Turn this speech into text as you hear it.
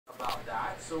about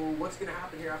that. So what's going to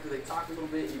happen here after they talk a little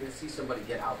bit, you're going to see somebody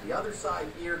get out the other side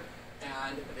here,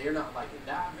 and they're not liking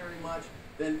that very much.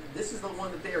 Then this is the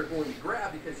one that they are going to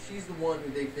grab because she's the one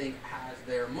who they think has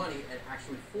their money and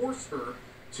actually force her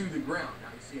to the ground. Now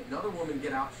you see another woman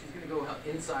get out. She's going to go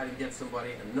inside and get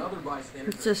somebody. Another bystander.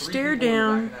 It's a stare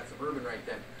down. That Suburban right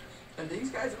there. And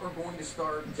these guys are going to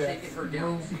start shaking her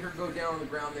down. See her go down on the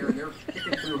ground there, and they're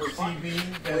kicking through her pocket.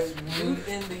 Dude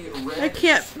in the red, I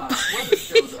can't.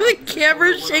 The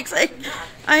camera shakes.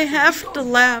 I have to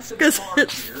laugh because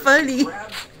it's funny. In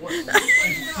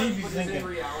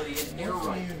reality, an air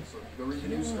rifle. So go read the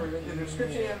news story. In the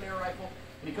description, you have an air rifle.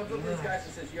 And he comes up to these guys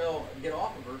and says, "Yo, get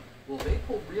off of her." Well, they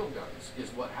pull real guns, is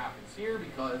what happens here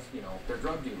because, you know, they're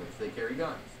drug dealers. They carry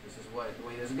guns. This is the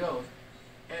way this goes.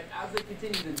 And as they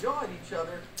continue to jaw at each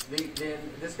other, then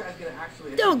this guy's going to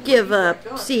actually... Don't give up,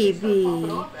 CB. They start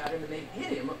popping off at him, and they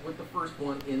hit him with the first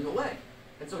one in the leg.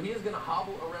 And so he is going to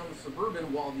hobble around the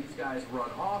Suburban while these guys run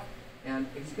off. And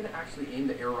he's going to actually aim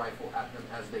the air rifle at them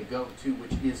as they go, too,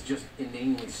 which is just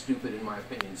inanely stupid, in my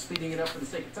opinion. Speeding it up for the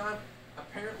sake of time.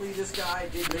 Apparently, this guy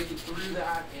did make it through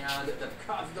that, and the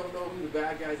cops don't know who the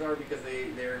bad guys are because they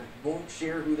won't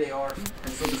share who they are.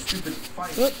 And so the stupid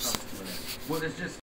fight comes to an end. Well, it's just...